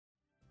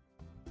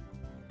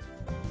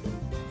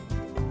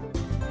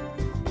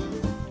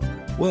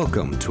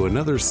Welcome to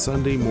another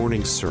Sunday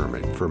morning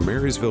sermon from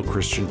Marysville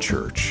Christian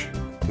Church.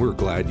 We're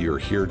glad you're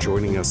here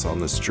joining us on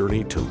this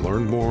journey to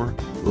learn more,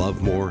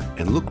 love more,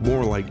 and look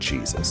more like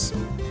Jesus.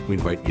 We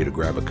invite you to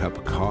grab a cup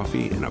of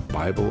coffee and a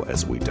Bible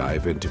as we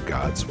dive into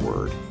God's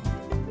Word.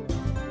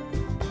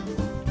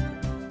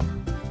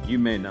 You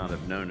may not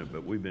have known it,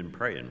 but we've been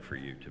praying for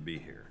you to be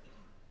here.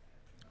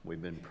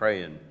 We've been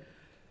praying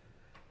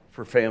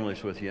for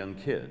families with young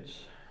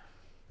kids.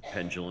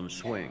 Pendulum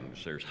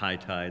swings. There's high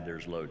tide,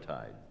 there's low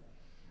tide.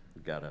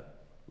 You've got a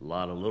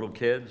lot of little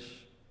kids,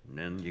 and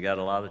then you got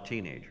a lot of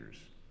teenagers.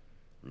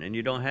 And then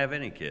you don't have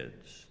any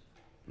kids.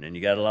 And then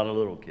you got a lot of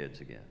little kids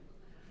again.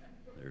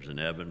 There's an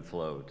ebb and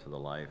flow to the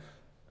life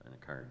in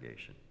a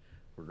congregation.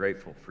 We're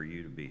grateful for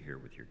you to be here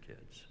with your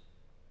kids.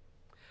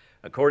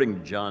 According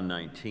to John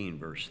 19,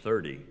 verse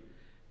 30,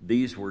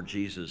 these were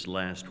Jesus'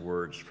 last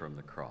words from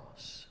the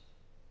cross.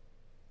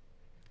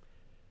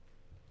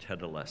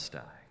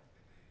 Tetelestai.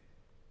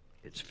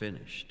 It's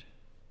finished.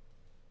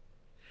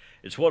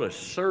 It's what a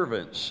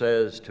servant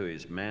says to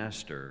his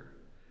master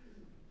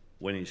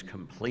when he's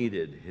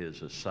completed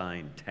his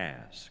assigned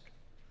task.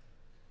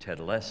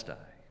 Tetelestai.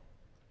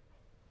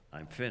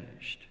 I'm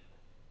finished.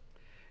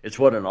 It's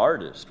what an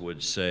artist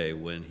would say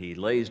when he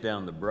lays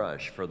down the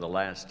brush for the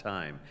last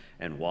time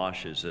and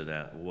washes it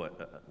out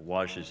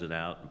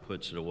and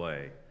puts it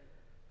away.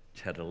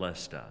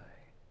 Tetelestai.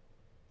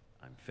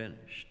 I'm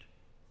finished.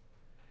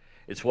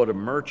 It's what a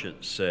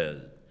merchant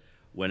said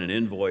when an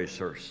invoice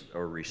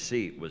or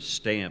receipt was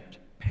stamped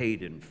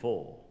paid in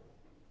full.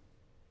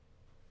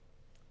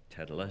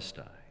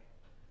 Tetelestai.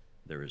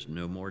 There is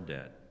no more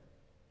debt.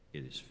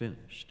 It is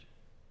finished.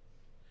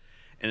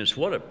 And it's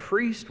what a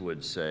priest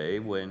would say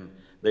when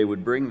they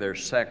would bring their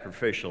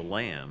sacrificial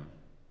lamb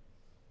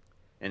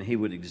and he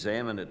would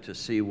examine it to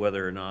see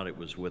whether or not it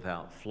was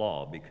without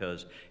flaw,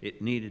 because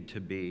it needed to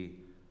be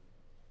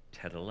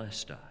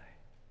tetelestai,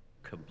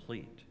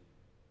 complete,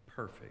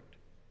 perfect,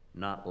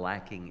 not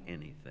lacking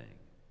anything.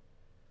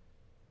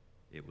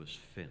 It was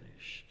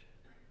finished.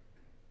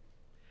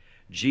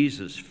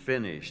 Jesus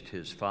finished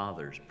his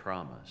Father's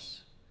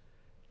promise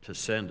to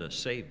send a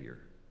Savior,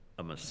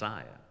 a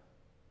Messiah.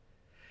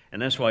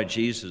 And that's why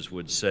Jesus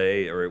would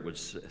say, or it would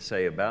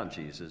say about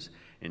Jesus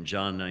in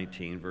John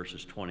 19,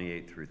 verses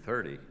 28 through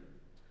 30,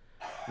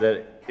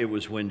 that it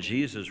was when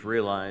Jesus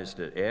realized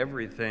that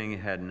everything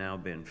had now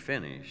been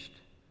finished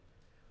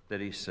that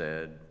he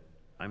said,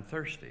 I'm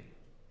thirsty.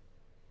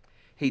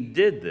 He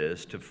did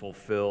this to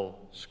fulfill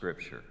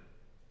Scripture.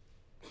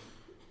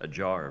 A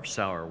jar of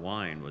sour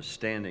wine was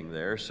standing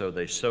there, so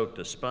they soaked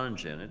a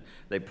sponge in it.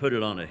 They put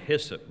it on a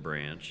hyssop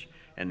branch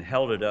and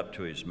held it up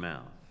to his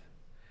mouth.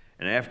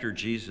 And after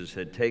Jesus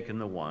had taken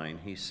the wine,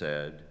 he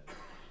said,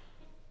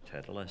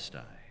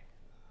 Tetelestai,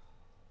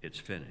 it's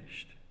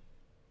finished.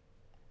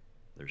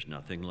 There's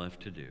nothing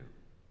left to do.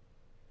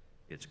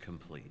 It's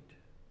complete.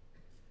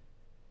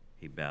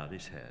 He bowed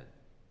his head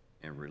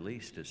and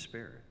released his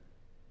spirit.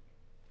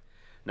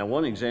 Now,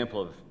 one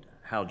example of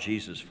how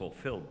Jesus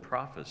fulfilled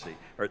prophecy,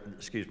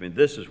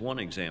 this is one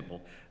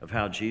example of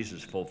how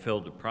Jesus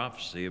fulfilled the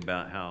prophecy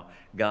about how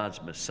God's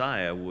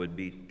Messiah would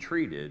be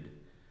treated.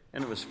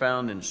 And it was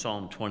found in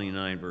Psalm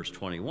 29, verse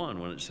 21,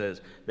 when it says,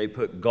 they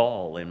put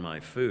gall in my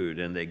food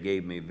and they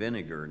gave me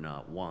vinegar,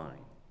 not wine.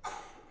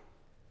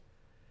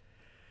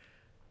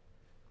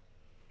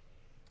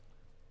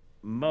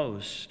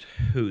 Most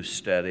who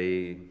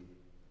study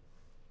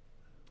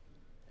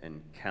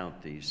and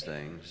count these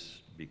things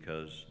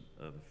because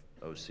of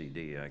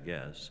OCD, I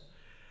guess,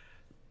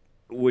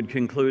 would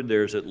conclude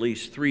there's at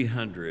least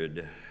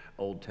 300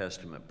 Old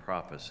Testament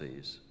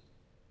prophecies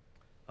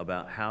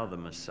about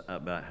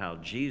how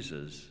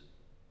Jesus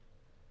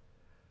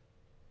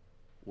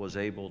was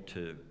able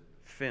to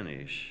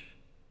finish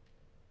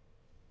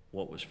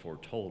what was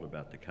foretold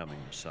about the coming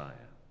Messiah.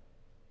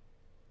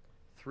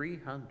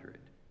 300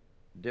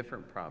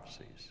 different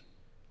prophecies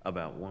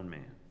about one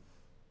man.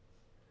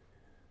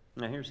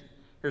 Now here's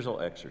a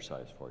little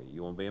exercise for you.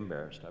 You won't be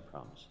embarrassed, I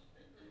promise.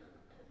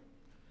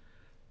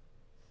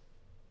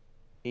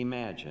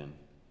 Imagine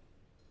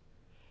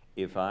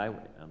if I'm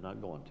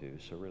not going to,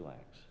 so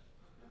relax.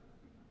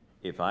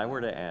 If I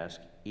were to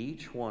ask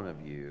each one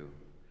of you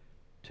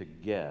to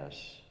guess,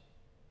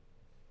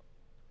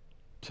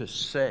 to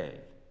say,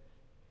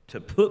 to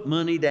put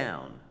money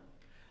down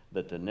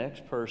that the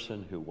next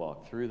person who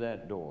walked through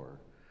that door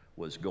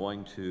was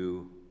going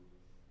to,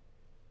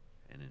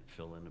 and then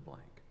fill in the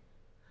blank.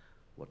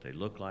 What they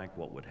look like,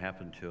 what would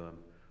happen to them,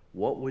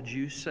 what would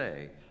you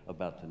say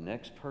about the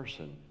next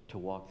person to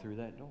walk through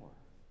that door?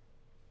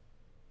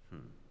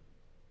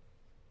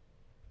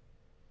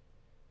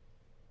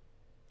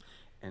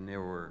 And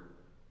there were,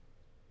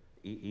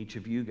 each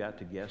of you got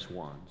to guess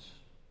once.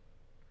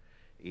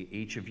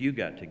 Each of you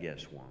got to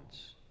guess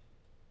once.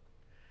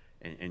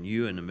 And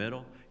you in the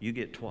middle, you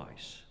get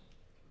twice.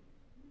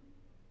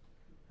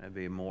 That'd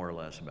be more or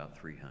less about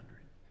 300.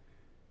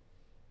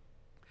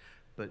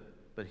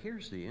 But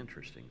here's the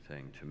interesting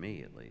thing, to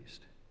me at least.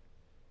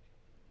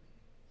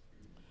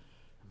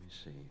 Let me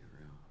see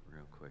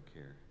real quick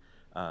here.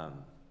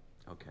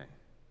 Okay.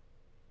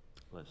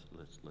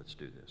 let's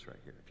do this right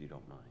here, if you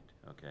don't mind,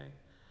 okay?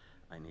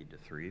 I need the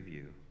three of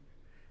you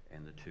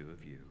and the two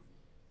of you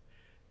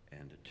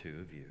and the two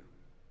of you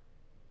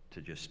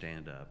to just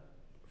stand up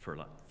for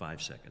like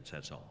 5 seconds,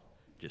 that's all.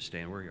 Just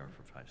stand where you are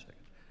for 5 seconds.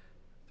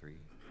 3,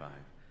 5,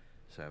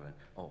 7.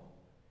 Oh,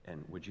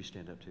 and would you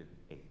stand up too?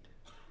 8.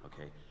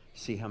 Okay.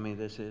 See how many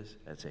this is?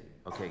 That's 8.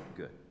 Okay,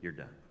 good. You're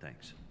done.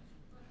 Thanks.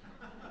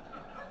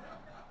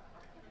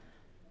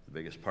 The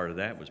biggest part of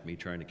that was me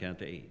trying to count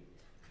to 8.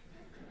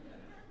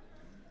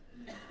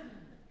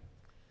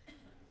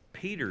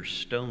 Peter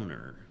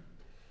Stoner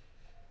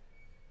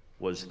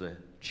was the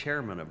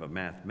chairman of a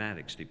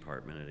mathematics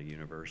department at a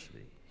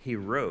university. He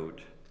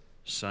wrote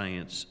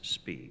Science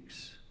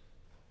Speaks,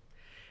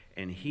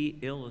 and he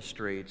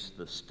illustrates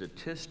the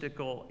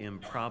statistical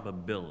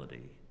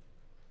improbability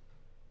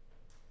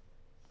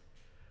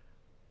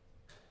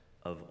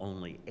of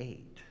only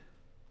 8,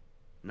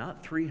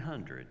 not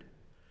 300,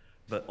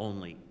 but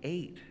only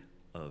 8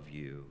 of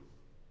you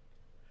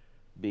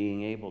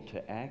being able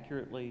to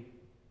accurately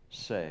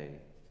say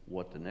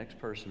what the next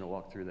person to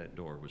walk through that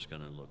door was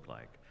going to look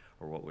like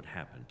or what would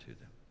happen to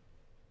them.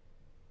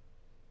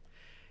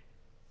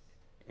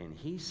 And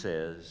he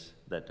says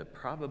that the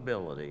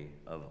probability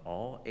of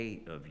all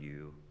 8 of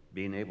you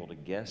being able to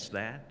guess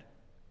that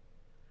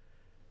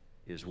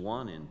is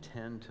 1 in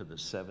 10 to the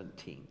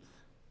 17th.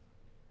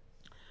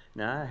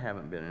 Now, I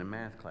haven't been in a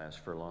math class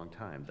for a long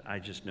time. I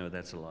just know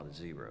that's a lot of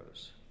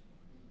zeros.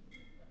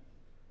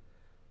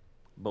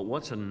 But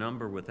what's a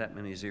number with that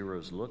many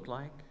zeros look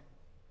like?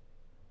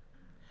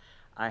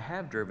 I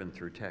have driven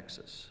through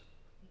Texas.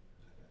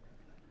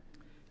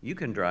 You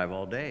can drive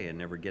all day and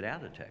never get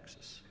out of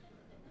Texas.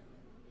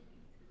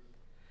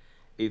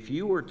 If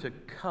you were to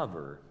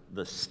cover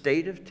the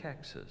state of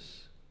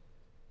Texas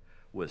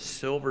with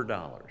silver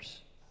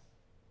dollars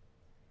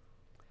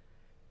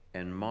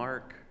and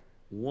mark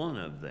one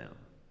of them,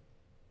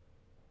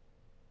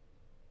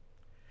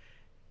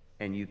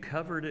 and you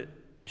covered it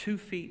 2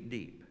 feet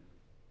deep,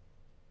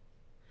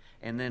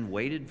 and then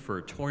waited for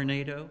a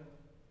tornado,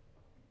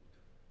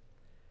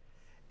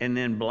 and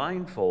then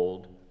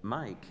blindfold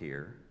Mike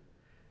here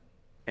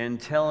and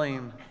tell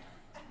him,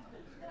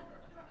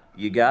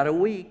 you got a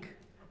week,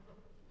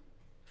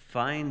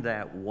 find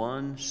that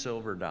one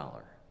silver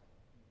dollar.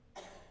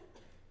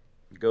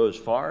 Go as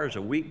far as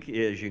a week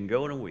is, you can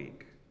go in a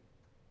week.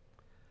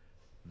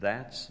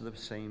 That's the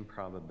same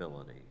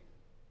probability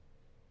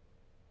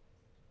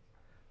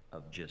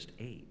of just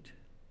 8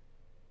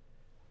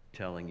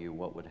 telling you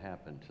what would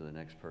happen to the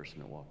next person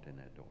that walked in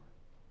that door.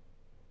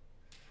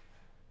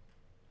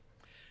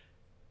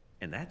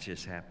 And that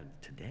just happened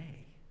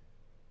today.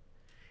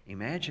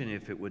 Imagine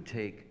if it would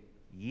take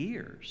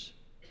years,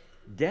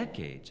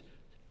 decades,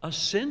 a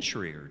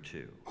century or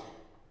two,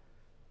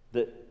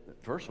 that,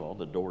 first of all,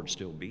 the door would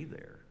still be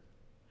there,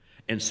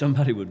 and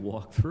somebody would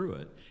walk through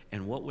it,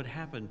 and what would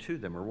happen to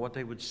them or what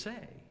they would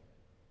say.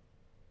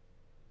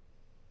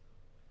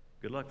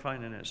 Good luck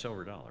finding that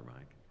silver dollar,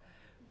 Mike.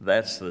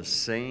 That's the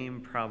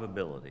same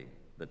probability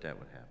that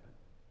would happen.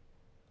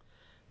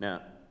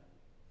 Now,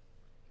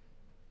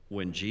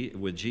 with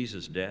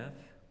Jesus' death,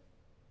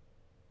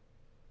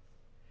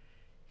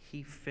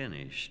 he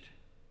finished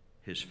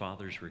his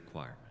Father's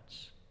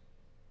requirements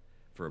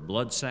for a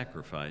blood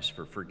sacrifice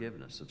for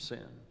forgiveness of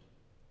sin.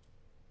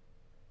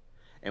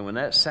 And when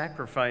that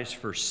sacrifice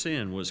for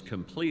sin was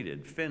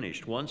completed,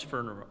 finished once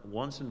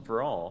and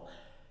for all,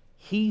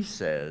 he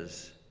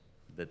says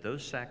that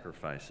those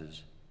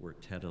sacrifices were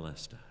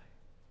tetelestai.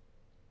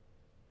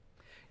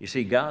 You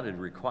see, God had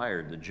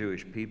required the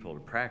Jewish people to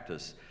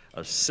practice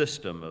a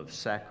system of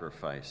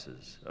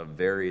sacrifices of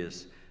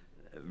various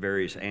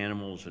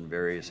animals and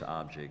various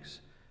objects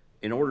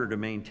in order to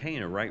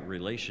maintain a right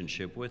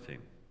relationship with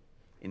him.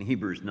 In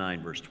Hebrews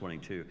 9, verse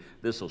 22,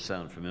 this will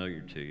sound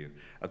familiar to you.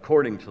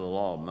 According to the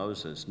law of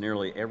Moses,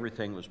 nearly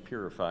everything was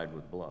purified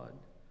with blood.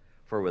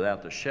 For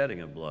without the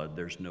shedding of blood,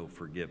 there's no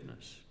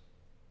forgiveness.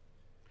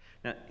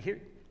 Now,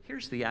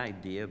 here's the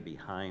idea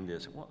behind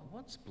this.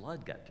 What's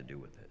blood got to do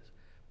with this?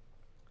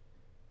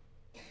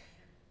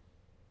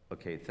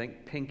 Okay,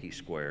 think pinky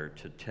square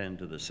to 10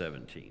 to the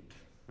 17th,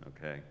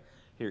 okay?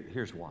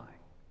 Here's why.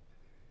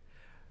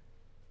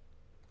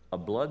 A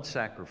blood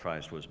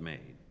sacrifice was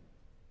made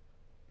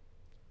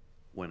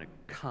when a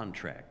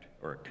contract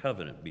or a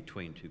covenant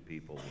between two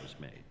people was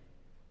made.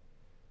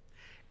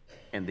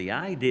 And the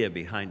idea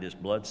behind this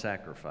blood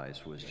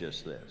sacrifice was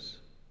just this.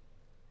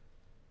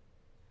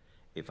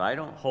 If I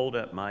don't hold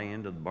up my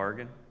end of the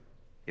bargain,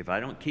 if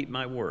I don't keep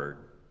my word,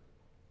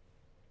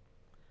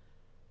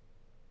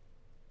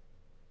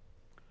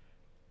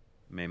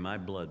 may my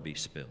blood be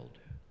spilled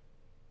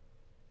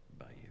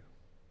by you.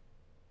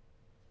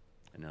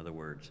 In other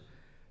words,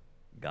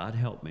 God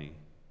help me,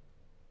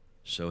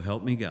 so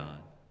help me God.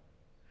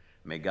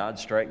 May God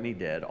strike me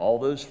dead. All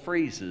those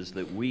phrases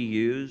that we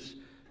use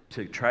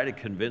to try to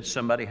convince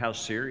somebody how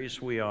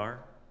serious we are,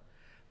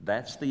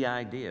 that's the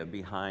idea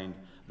behind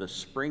the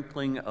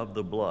sprinkling of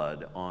the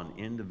blood on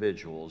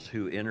individuals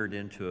who entered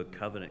into a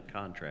covenant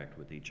contract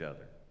with each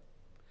other.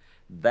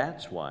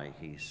 That's why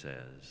he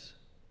says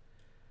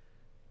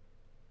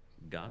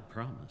God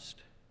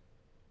promised.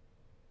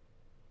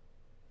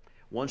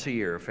 Once a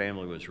year, a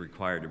family was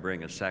required to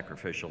bring a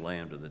sacrificial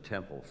lamb to the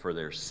temple for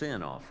their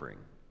sin offering.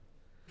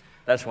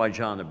 That's why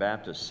John the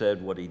Baptist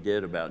said what he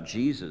did about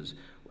Jesus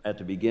at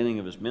the beginning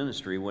of his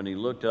ministry when he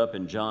looked up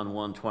in John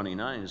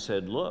 1:29 and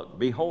said, "Look,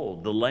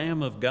 behold, the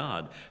Lamb of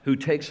God who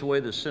takes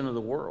away the sin of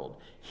the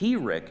world." He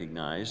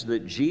recognized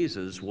that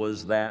Jesus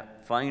was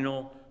that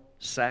final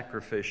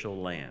sacrificial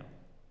lamb.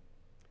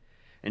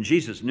 And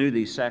Jesus knew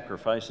these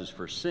sacrifices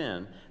for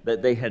sin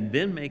that they had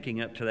been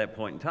making up to that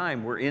point in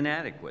time were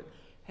inadequate.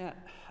 Yeah,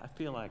 I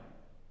feel like,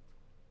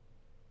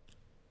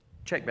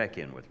 check back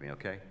in with me,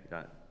 okay?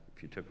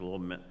 If you took a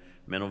little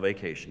mental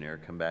vacation there,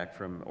 come back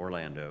from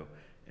Orlando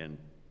and,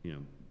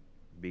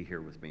 be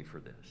here with me for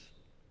this.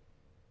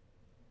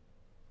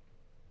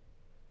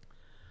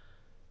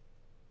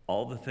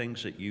 All the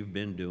things that you've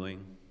been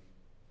doing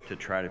to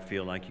try to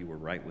feel like you were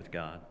right with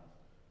God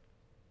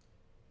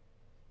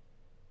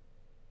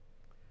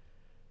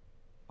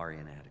are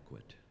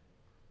inadequate.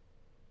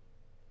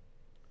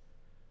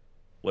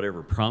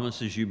 Whatever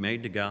promises you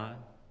made to God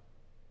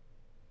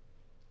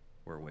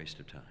were a waste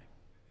of time.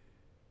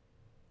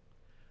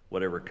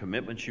 Whatever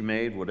commitments you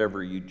made,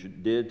 whatever you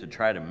did to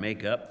try to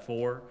make up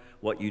for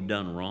what you'd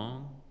done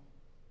wrong,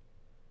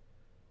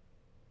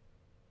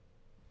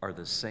 are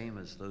the same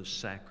as those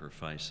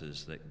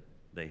sacrifices that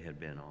they had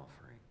been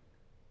offering.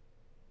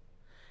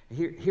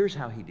 Here's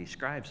how he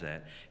describes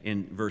that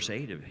in verse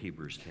 8 of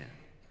Hebrews 10.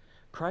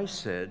 Christ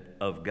said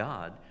of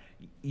God,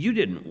 "You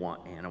didn't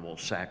want animal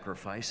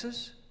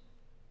sacrifices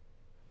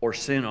or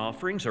sin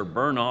offerings or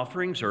burnt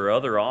offerings or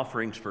other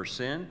offerings for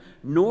sin,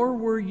 nor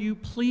were you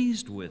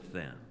pleased with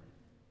them,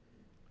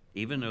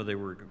 even though they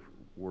were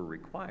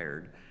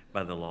required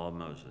by the law of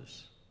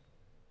Moses."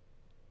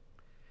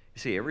 You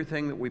see,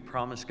 everything that we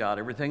promise God,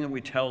 everything that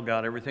we tell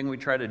God, everything we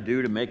try to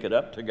do to make it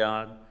up to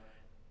God,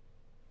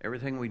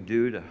 everything we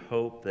do to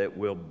hope that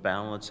we'll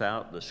balance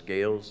out the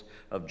scales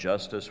of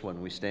justice when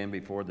we stand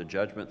before the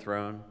judgment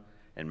throne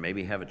and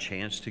maybe have a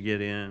chance to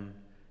get in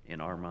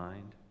our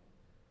mind.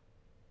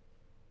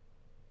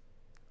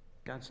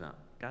 God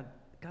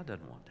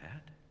doesn't want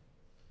that.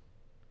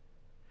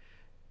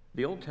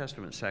 The Old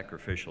Testament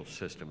sacrificial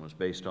system was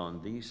based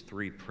on these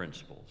three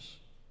principles: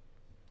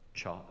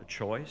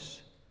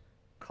 choice,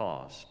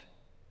 cost,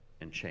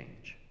 and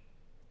change.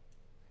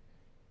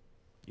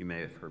 You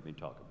may have heard me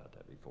talk about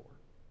that before.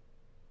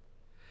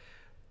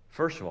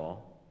 First of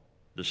all,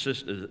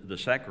 the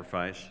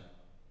sacrifice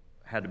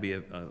had to be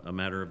a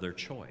matter of their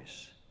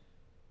choice.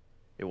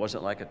 It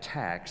wasn't like a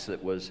tax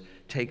that was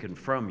taken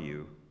from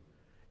you.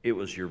 It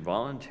was your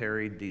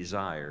voluntary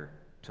desire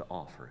to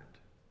offer it.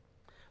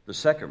 The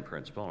second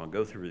principle, and I'll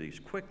go through these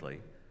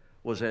quickly,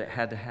 was that it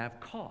had to have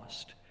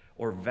cost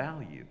or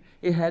value.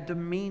 It had to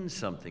mean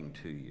something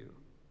to you.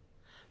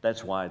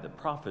 That's why the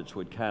prophets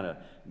would kind of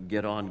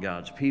get on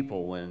God's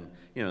people when,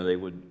 they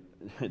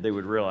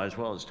would realize,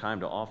 well, it's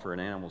time to offer an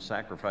animal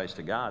sacrifice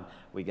to God.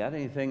 We got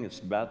anything that's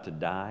about to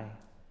die?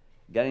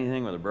 Got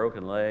anything with a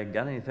broken leg?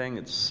 Got anything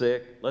that's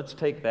sick? Let's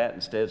take that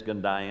instead. It's going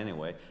to die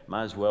anyway.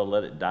 Might as well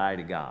let it die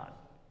to God.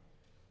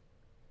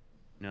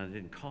 Now, it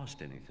didn't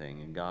cost anything,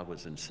 and God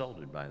was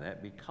insulted by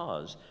that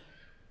because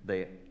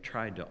they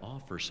tried to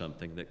offer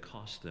something that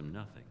cost them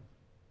nothing.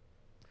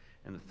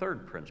 And the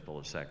third principle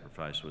of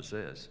sacrifice was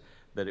this: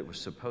 that it was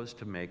supposed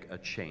to make a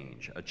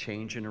change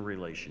in a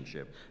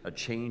relationship, a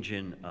change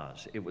in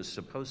us. It was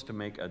supposed to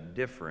make a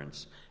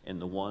difference in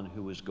the one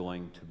who was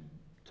going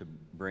to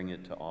bring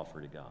it to offer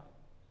to God.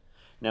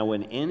 Now,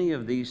 when any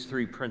of these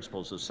three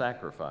principles of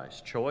sacrifice,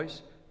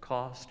 choice,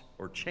 cost,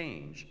 or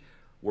change,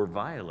 were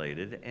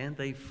violated, and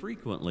they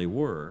frequently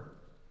were,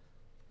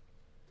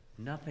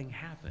 nothing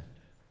happened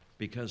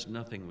because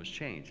nothing was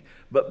changed.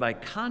 But by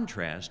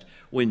contrast,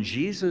 when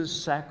Jesus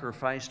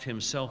sacrificed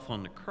himself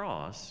on the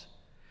cross,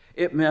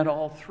 it met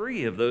all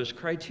three of those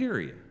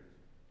criteria.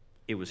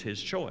 It was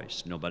his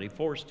choice. Nobody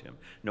forced him.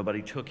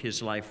 Nobody took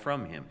his life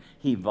from him.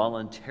 He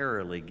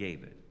voluntarily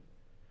gave it.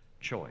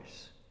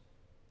 Choice.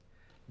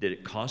 Did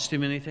it cost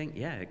him anything?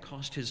 Yeah, it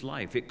cost his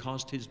life. It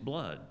cost his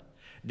blood.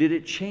 Did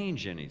it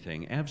change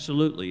anything?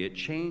 Absolutely. It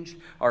changed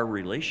our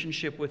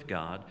relationship with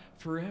God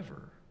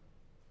forever.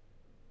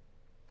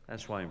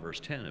 That's why in verse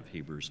 10 of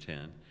Hebrews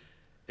 10,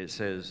 it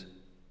says,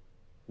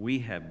 "We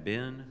have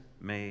been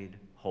made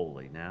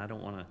holy." Now, I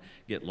don't want to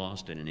get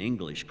lost in an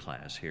English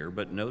class here,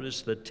 but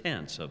notice the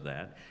tense of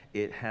that.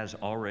 It has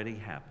already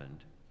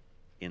happened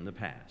in the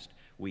past.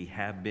 We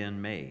have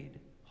been made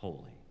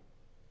holy.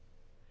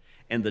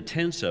 And the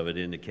tense of it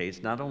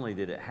indicates not only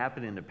did it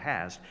happen in the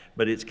past,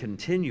 but it's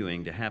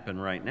continuing to happen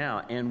right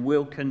now and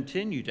will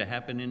continue to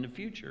happen in the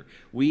future.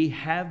 We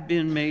have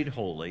been made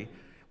holy.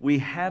 We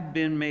have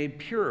been made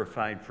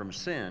purified from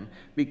sin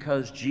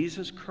because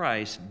Jesus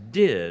Christ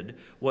did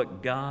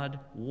what God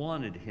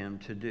wanted him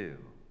to do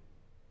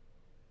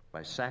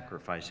by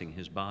sacrificing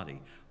his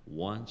body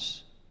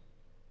once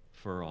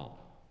for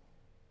all.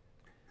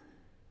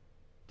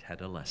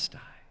 Tetelestai.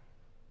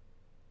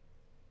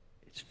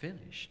 It's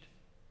finished.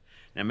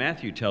 Now,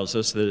 Matthew tells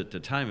us that at the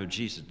time of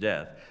Jesus'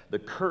 death, the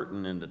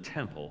curtain in the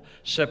temple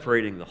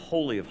separating the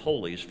Holy of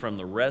Holies from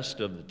the rest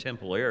of the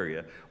temple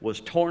area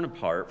was torn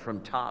apart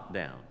from top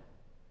down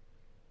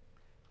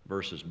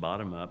versus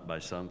bottom up by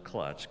some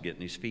klutz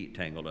getting his feet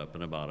tangled up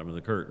in the bottom of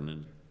the curtain.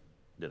 And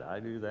did I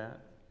do that?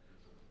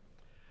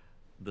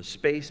 The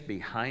space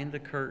behind the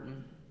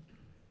curtain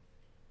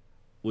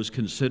was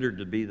considered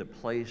to be the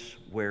place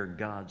where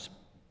God's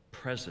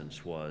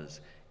presence was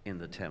in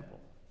the temple.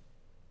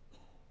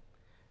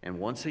 And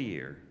once a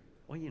year,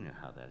 well, you know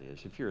how that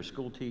is. If you're a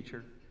school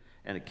teacher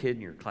and a kid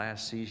in your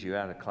class sees you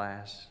out of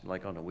class,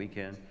 like on the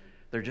weekend,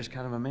 they're just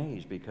kind of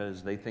amazed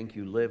because they think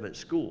you live at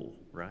school,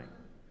 right?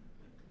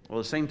 Well,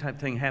 the same type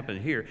of thing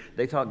happened here.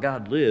 They thought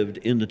God lived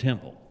in the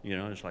temple. You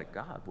know, it's like,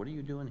 God, what are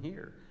you doing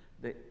here?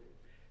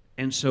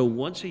 And so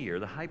once a year,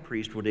 the high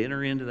priest would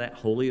enter into that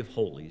Holy of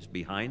Holies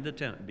behind the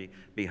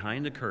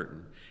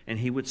curtain, and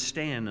he would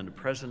stand in the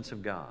presence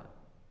of God.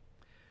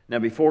 Now,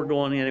 before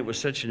going in, it was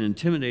such an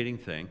intimidating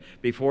thing.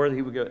 Before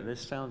he would go,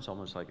 this sounds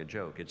almost like a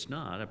joke. It's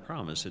not, I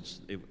promise.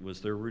 It was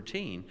their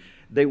routine.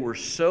 They were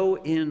so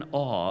in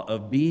awe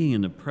of being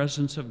in the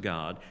presence of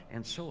God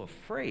and so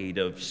afraid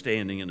of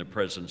standing in the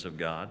presence of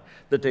God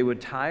that they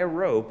would tie a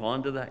rope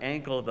onto the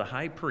ankle of the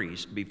high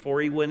priest before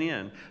he went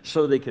in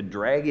so they could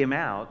drag him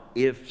out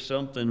if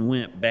something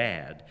went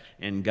bad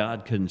and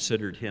God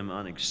considered him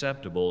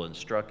unacceptable and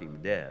struck him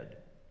dead.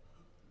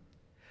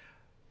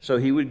 So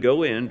he would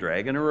go in,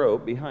 dragging a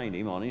rope behind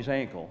him on his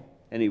ankle,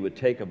 and he would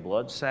take a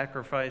blood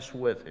sacrifice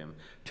with him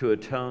to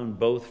atone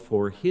both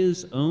for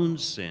his own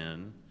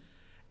sin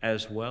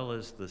as well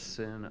as the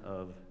sin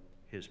of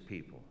his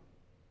people.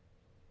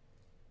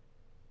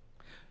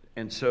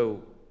 And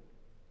so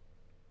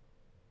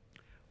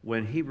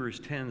when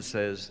Hebrews 10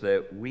 says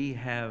that we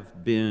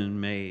have been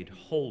made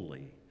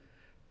holy,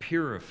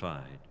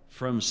 purified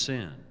from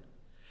sin,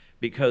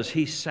 because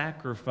he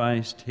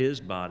sacrificed his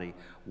body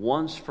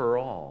once for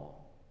all,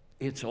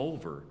 it's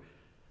over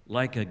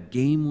like a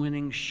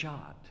game-winning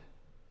shot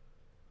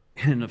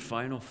in the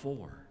Final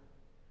Four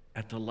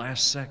at the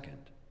last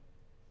second,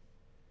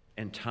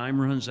 and time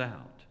runs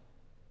out.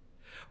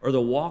 Or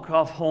the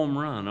walk-off home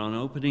run on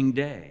opening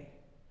day.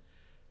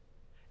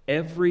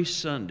 Every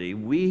Sunday,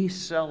 we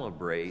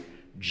celebrate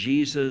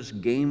Jesus'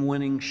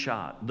 game-winning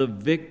shot, the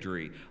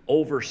victory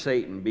over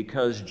Satan,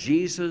 because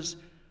Jesus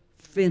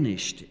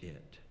finished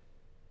it.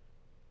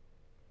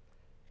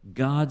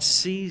 God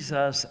sees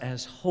us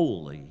as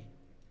holy,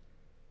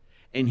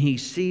 and he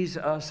sees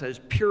us as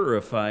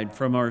purified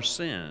from our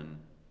sin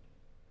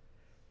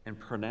and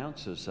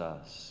pronounces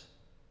us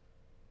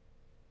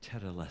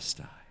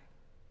tetelestai.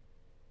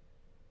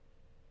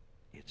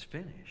 It's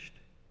finished.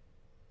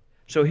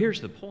 So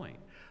here's the point.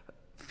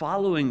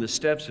 Following the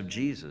steps of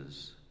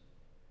Jesus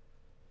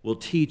will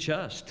teach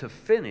us to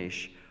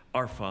finish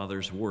our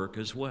Father's work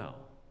as well.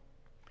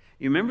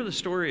 You remember the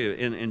story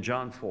in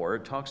John 4?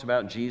 It talks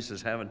about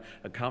Jesus having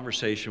a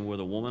conversation with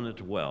a woman at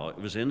the well. It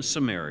was in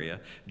Samaria.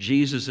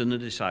 Jesus and the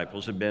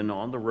disciples had been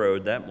on the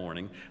road that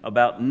morning.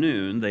 About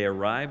noon, they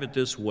arrive at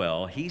this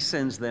well. He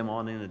sends them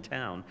on into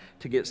town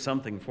to get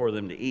something for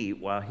them to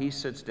eat while he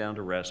sits down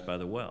to rest by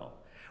the well.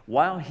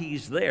 While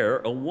he's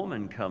there, a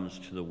woman comes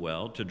to the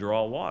well to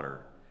draw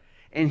water,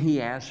 and he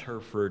asks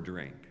her for a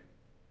drink.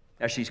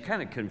 Now, she's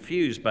kind of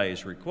confused by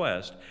his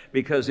request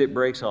because it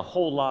breaks a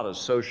whole lot of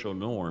social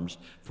norms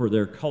for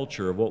their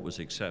culture of what was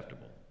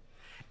acceptable.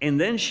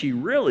 And then she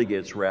really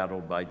gets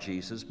rattled by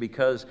Jesus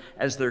because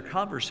as their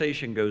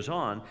conversation goes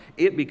on,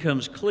 it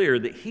becomes clear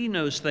that he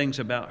knows things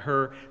about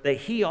her that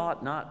he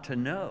ought not to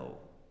know.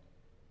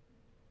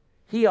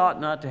 He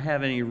ought not to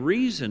have any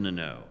reason to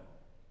know.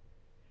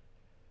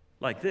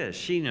 Like this,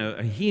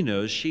 he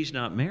knows she's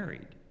not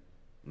married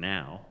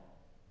now.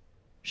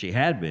 She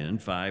had been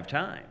 5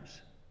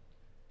 times.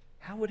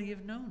 How would he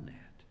have known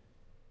that?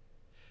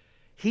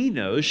 He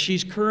knows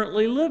she's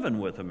currently living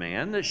with a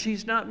man that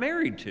she's not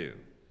married to.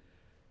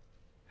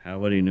 How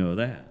would he know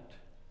that?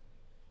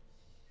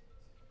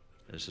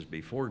 This is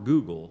before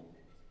Google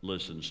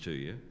listens to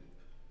you.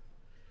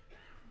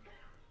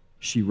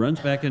 She runs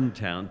back into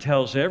town,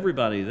 tells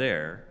everybody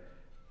there,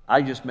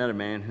 I just met a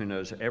man who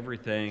knows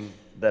everything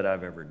that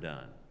I've ever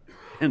done.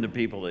 And the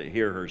people that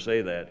hear her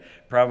say that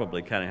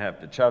probably kind of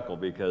have to chuckle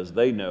because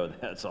they know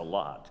that's a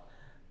lot.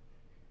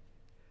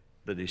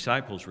 The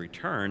disciples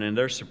return, and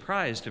they're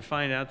surprised to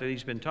find out that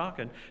he's been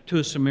talking to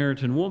a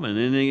Samaritan woman,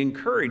 and they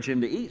encourage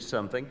him to eat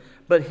something.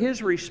 But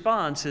his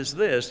response is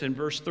this in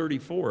verse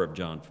 34 of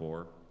John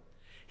 4.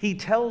 He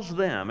tells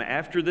them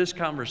after this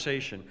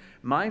conversation,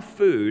 my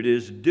food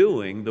is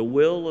doing the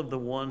will of the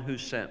one who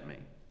sent me.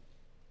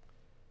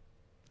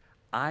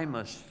 I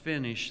must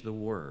finish the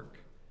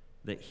work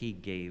that he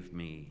gave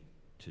me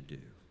to do.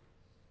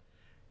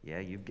 Yeah,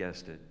 you've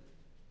guessed it.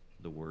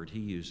 The word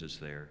he uses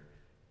there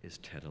is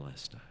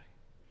tetelestai.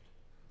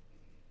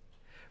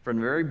 From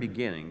the very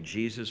beginning,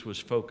 Jesus was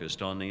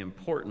focused on the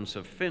importance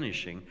of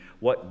finishing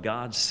what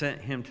God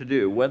sent him to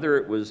do. Whether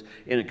it was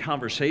in a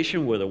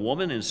conversation with a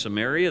woman in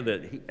Samaria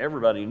that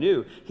everybody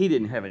knew he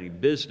didn't have any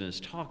business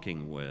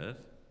talking with,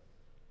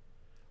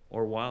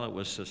 or while it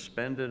was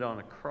suspended on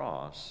a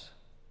cross,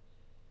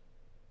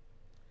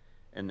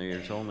 and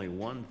there's only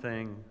one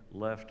thing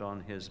left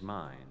on his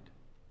mind: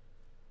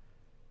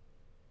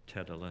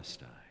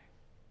 tetelestai.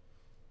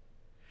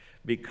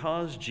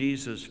 Because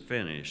Jesus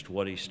finished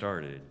what he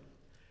started,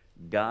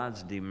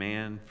 God's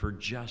demand for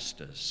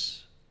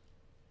justice,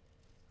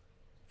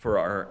 for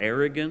our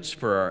arrogance,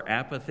 for our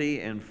apathy,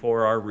 and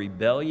for our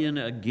rebellion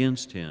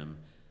against him,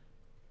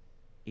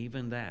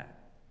 even that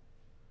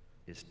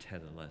is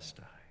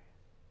tetelestai.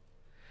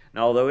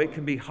 Now, although it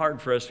can be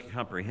hard for us to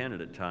comprehend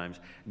it at times,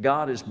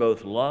 God is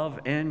both love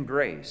and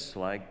grace,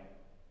 like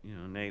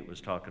Nate was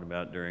talking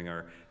about during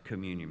our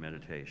communion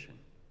meditation.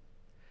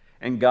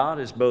 And God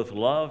is both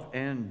love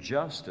and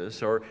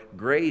justice, or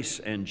grace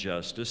and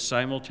justice,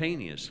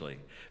 simultaneously.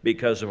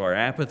 Because of our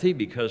apathy,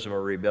 because of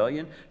our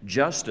rebellion,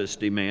 justice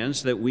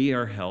demands that we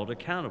are held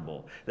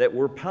accountable, that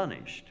we're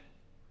punished,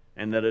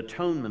 and that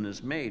atonement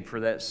is made for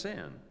that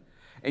sin.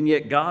 And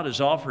yet God has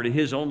offered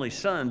his only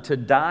Son to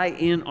die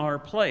in our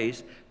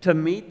place to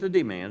meet the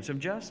demands of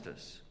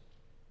justice.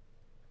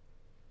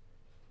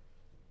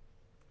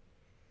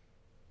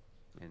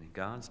 And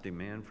God's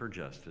demand for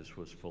justice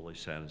was fully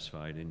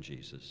satisfied in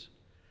Jesus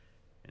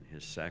and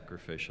his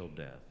sacrificial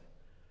death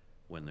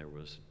when there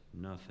was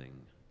nothing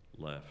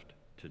left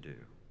to do.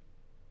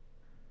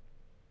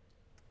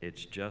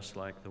 It's just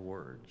like the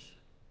words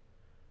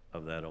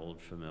of that old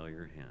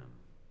familiar hymn.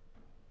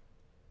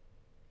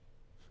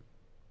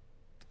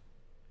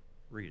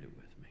 Read it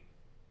with me.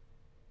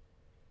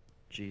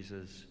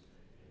 Jesus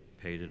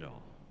paid it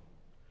all.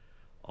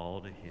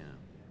 All to him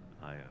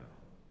I owe.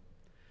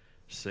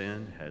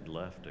 Sin had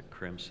left a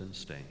crimson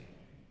stain.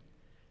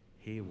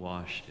 He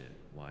washed it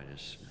white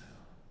as snow.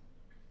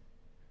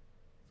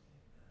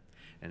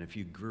 And if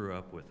you grew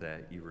up with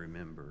that, you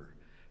remember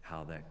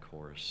how that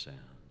chorus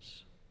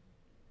sounds.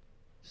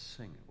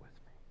 Sing it with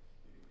me.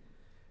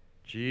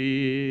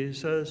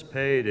 Jesus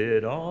paid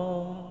it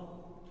all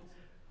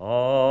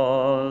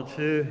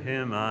to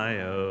him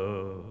I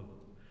owe.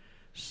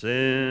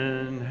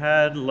 Sin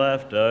had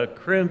left a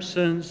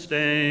crimson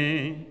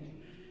stain.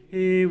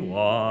 He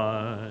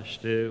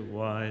washed it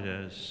white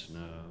as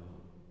snow.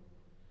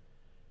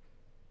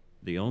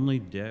 The only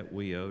debt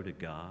we owe to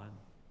God,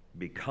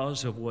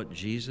 because of what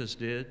Jesus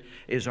did,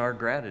 is our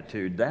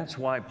gratitude. That's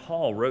why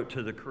Paul wrote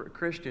to the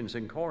Christians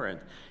in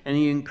Corinth, and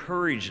he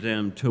encouraged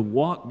them to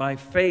walk by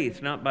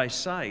faith, not by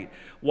sight,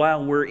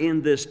 while we're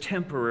in this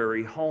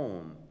temporary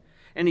home.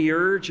 And he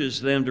urges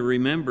them to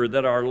remember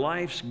that our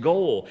life's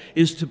goal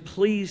is to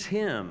please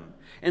him.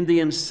 And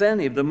the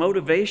incentive, the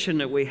motivation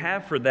that we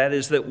have for that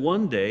is that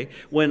one day,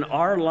 when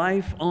our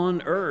life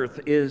on earth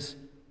is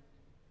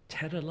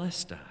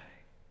tetelestai,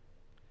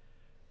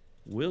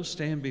 we'll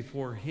stand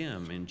before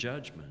him in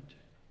judgment.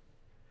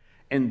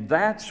 And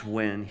that's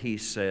when he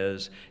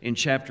says in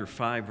chapter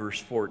 5, verse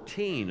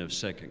 14 of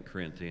 2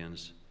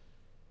 Corinthians,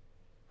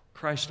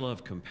 Christ's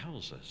love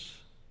compels us.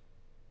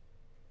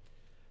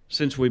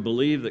 Since we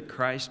believe that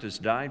Christ has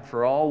died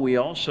for all, we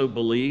also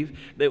believe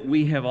that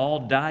we have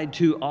all died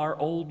to our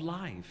old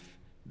life.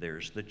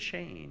 There's the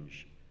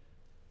change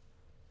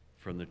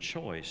from the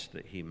choice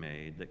that he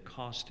made that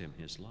cost him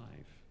his life.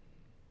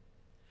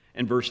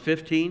 In verse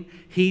 15,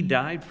 he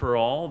died for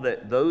all,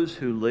 that those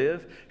who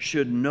live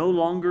should no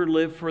longer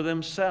live for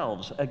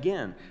themselves.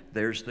 Again,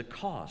 there's the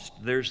cost,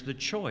 there's the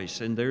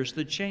choice, and there's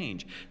the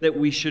change. That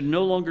we should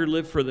no longer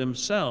live for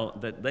themselves,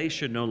 that they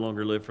should no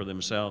longer live for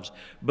themselves,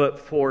 but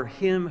for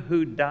him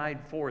who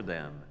died for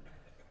them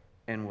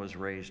and was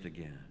raised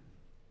again.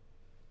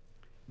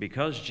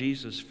 Because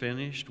Jesus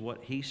finished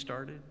what he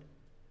started,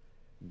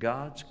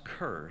 God's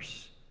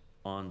curse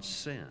on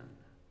sin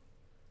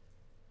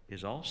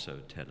is also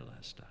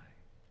tetelestai.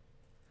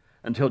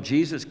 Until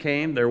Jesus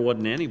came, there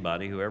wasn't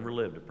anybody who ever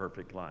lived a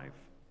perfect life.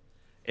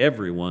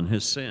 Everyone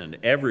has sinned.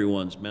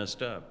 Everyone's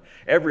messed up.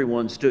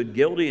 Everyone stood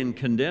guilty and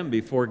condemned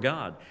before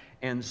God.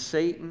 And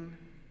Satan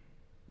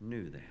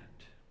knew that.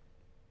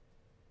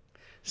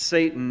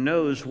 Satan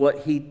knows what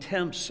he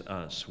tempts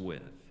us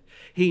with.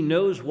 He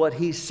knows what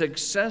he's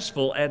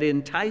successful at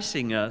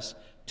enticing us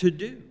to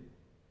do.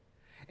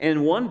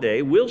 And one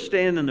day we'll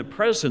stand in the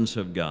presence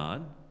of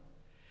God,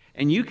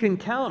 and you can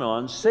count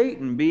on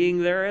Satan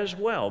being there as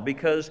well,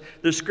 because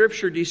the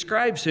Scripture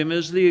describes him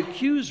as the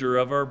accuser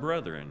of our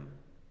brethren.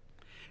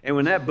 And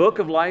when that book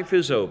of life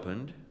is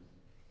opened,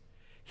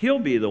 he'll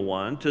be the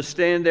one to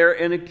stand there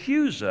and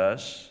accuse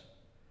us,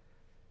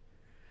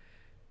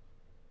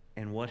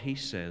 and what he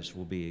says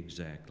will be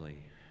exactly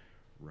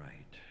right.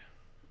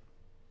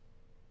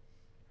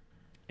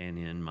 And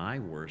in my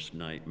worst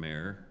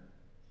nightmare,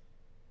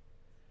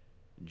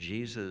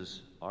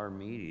 Jesus, our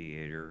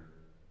mediator,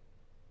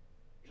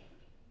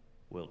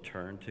 will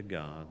turn to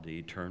God, the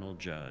eternal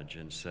judge,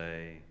 and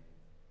say,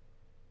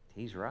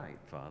 he's right,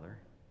 Father.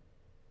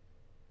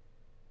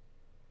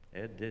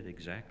 Ed did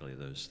exactly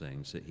those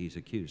things that he's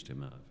accused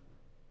him of.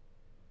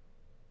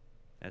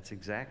 That's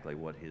exactly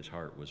what his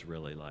heart was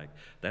really like.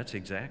 That's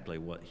exactly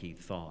what he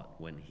thought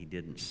when he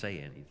didn't say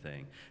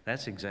anything.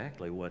 That's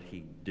exactly what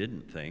he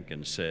didn't think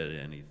and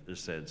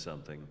said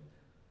something.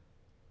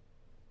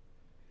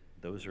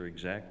 those are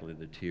exactly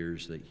the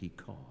tears that he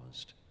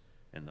caused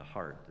and the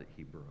heart that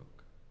he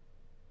broke.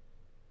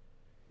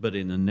 But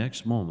in the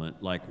next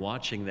moment, like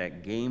watching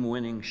that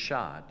game-winning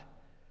shot,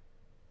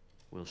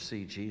 we'll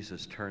see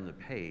Jesus turn the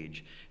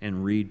page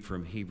and read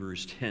from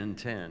Hebrews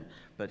 10:10,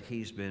 but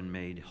he's been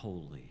made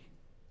holy.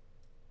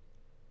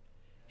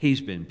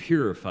 He's been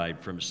purified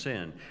from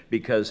sin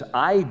because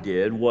I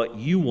did what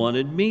you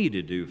wanted me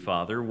to do,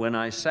 Father, when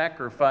I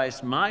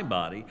sacrificed my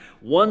body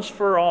once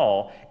for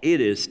all.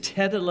 It is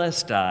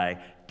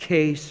tetelestai,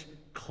 case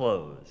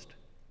closed.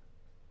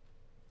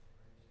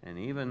 And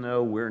even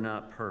though we're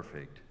not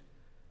perfect,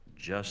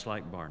 just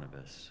like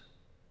Barnabas,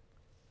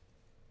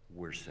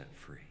 we're set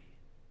free.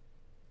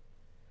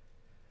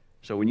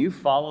 So when you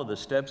follow the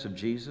steps of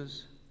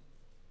Jesus,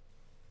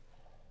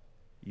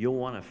 you'll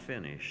want to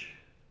finish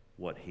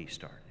what he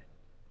started.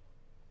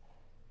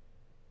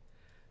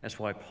 That's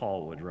why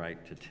Paul would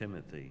write to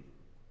Timothy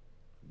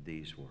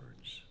these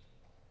words.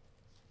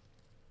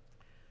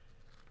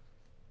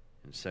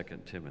 In 2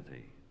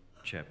 Timothy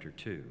chapter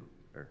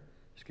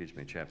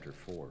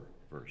 4,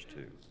 verse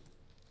 2.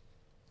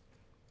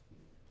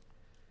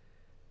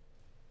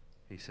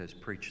 He says,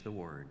 preach the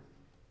word.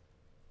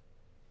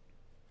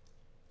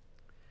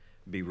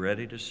 Be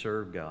ready to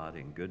serve God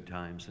in good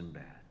times and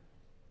bad.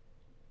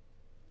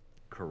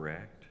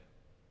 Correct,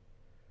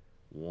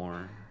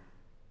 warn,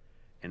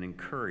 and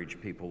encourage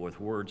people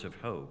with words of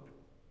hope.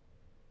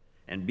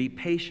 And be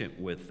patient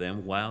with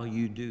them while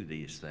you do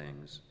these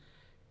things.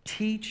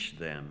 Teach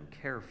them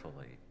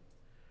carefully,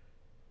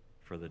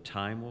 for the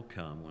time will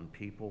come when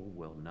people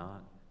will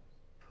not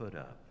put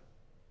up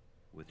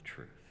with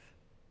truth.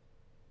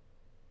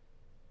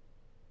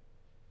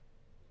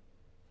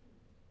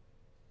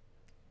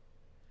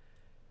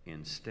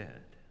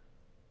 Instead,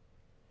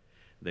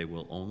 they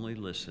will only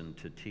listen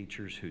to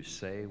teachers who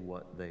say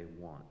what they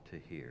want to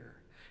hear,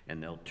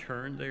 and they'll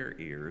turn their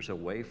ears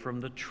away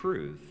from the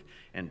truth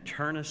and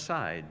turn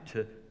aside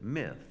to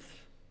myths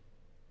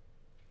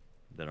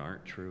that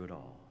aren't true at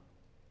all.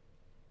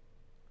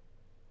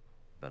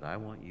 But I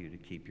want you to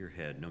keep your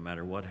head no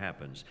matter what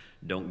happens.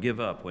 Don't give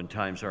up when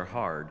times are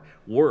hard.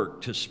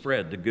 Work to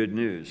spread the good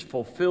news.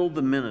 Fulfill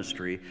the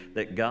ministry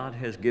that God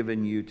has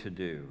given you to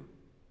do.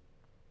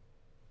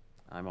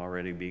 I'm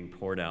already being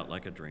poured out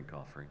like a drink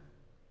offering,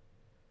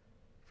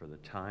 for the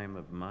time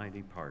of my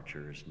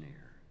departure is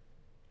near.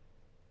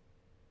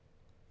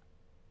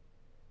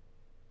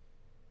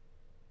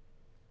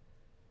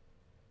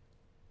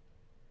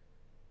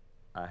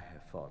 I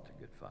have fought the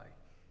good fight.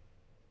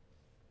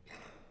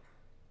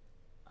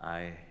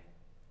 I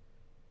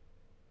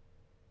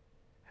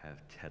have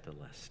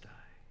tetelestai.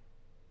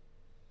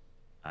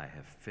 I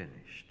have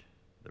finished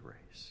the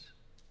race.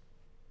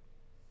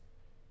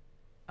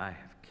 I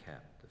have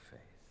kept the faith.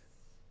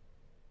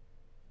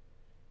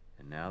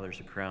 And now there's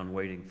a crown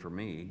waiting for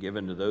me,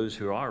 given to those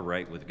who are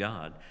right with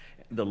God.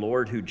 The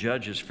Lord who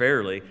judges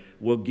fairly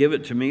will give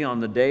it to me on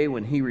the day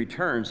when he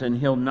returns. And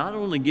he'll not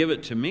only give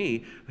it to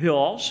me, he'll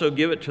also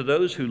give it to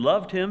those who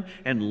loved him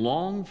and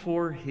long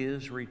for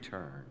his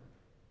return.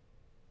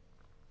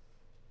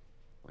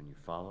 When you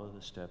follow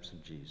the steps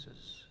of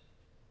Jesus,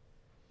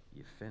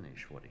 you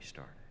finish what he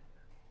started.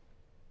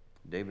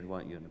 David,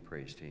 why don't you and the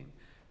praise team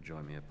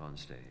join me up on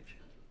stage?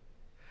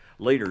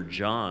 Later,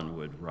 John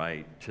would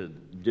write to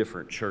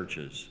different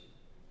churches.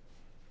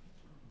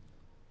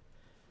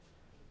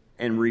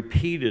 And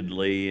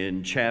repeatedly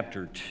in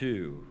chapter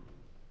 2,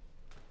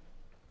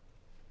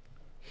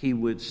 he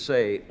would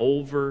say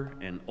over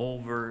and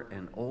over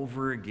and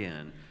over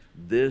again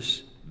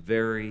this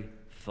very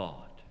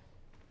thought.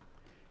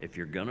 If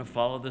you're going to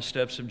follow the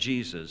steps of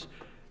Jesus,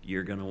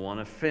 you're going to want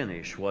to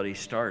finish what he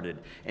started.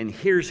 And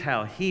here's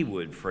how he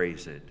would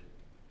phrase it.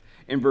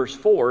 In verse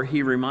 4,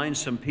 he reminds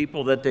some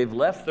people that they've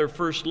left their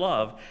first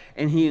love,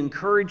 and he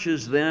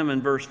encourages them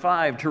in verse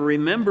 5 to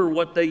remember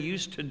what they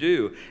used to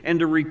do and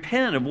to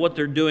repent of what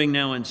they're doing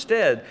now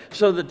instead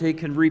so that they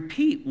can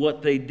repeat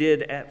what they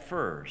did at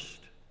first.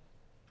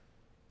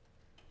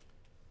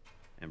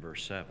 In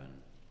verse 7,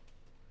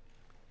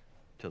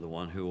 to the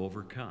one who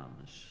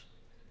overcomes,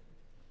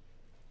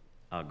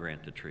 I'll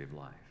grant the tree of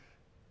life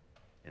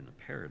in the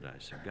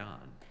paradise of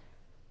God.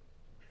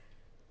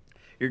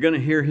 You're going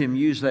to hear him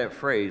use that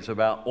phrase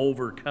about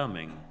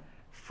overcoming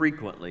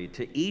frequently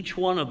to each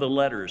one of the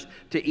letters,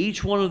 to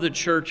each one of the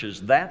churches.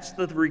 That's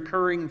the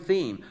recurring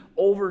theme.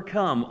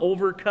 Overcome,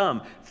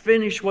 overcome.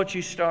 Finish what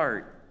you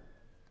start.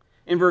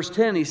 In verse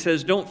 10, he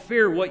says, don't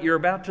fear what you're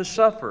about to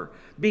suffer.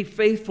 Be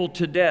faithful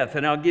to death,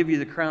 and I'll give you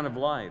the crown of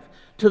life.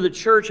 To the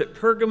church at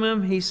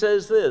Pergamum, he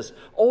says this,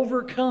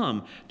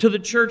 overcome. To the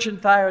church in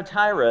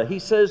Thyatira, he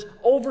says,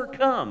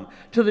 overcome.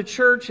 To the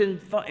church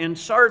in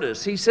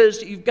Sardis, he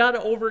says, you've got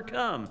to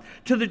overcome.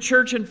 To the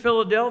church in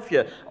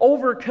Philadelphia,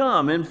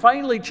 overcome. And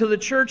finally, to the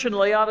church in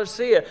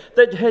Laodicea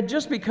that had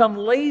just become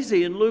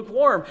lazy and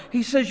lukewarm,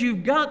 he says,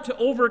 you've got to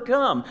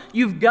overcome.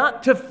 You've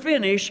got to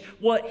finish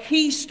what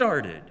he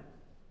started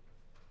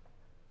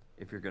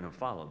if you're going to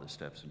follow the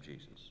steps of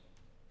Jesus.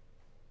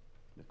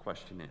 The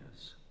question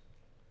is,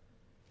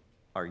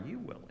 are you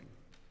willing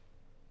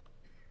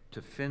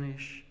to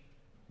finish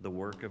the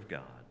work of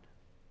God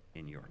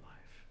in your life?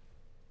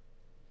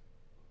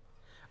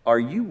 Are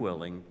you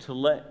willing to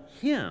let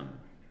Him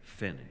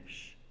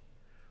finish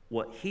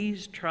what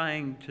He's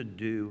trying to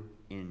do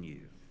in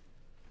you?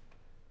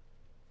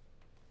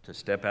 To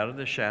step out of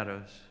the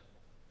shadows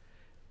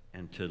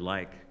and to,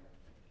 like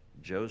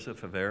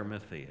Joseph of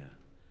Arimathea,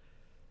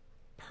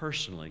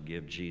 personally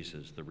give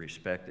Jesus the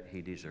respect that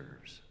He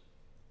deserves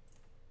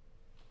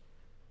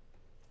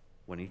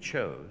when He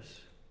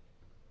chose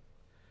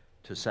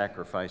to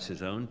sacrifice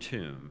His own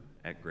tomb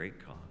at great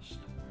cost.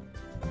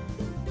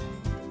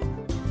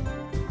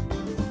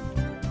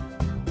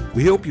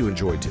 We hope you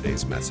enjoyed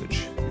today's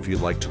message. If you'd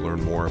like to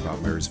learn more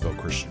about Marysville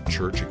Christian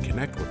Church and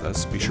connect with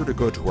us, be sure to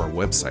go to our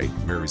website,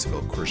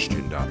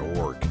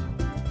 marysvillechristian.org.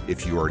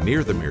 If you are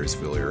near the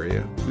Marysville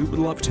area, we would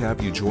love to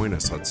have you join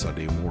us on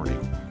Sunday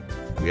morning.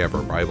 We have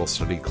our Bible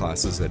study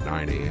classes at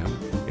 9 a.m.,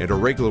 and our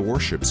regular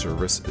worship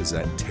service is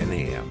at 10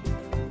 a.m.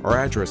 Our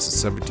address is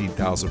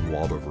 17,000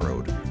 Waldo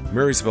Road,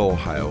 Marysville,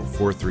 Ohio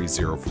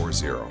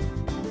 43040.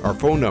 Our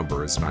phone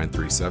number is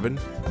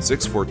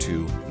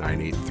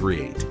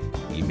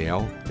 937-642-9838.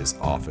 Email is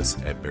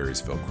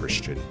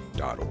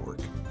office@marysvillechristian.org.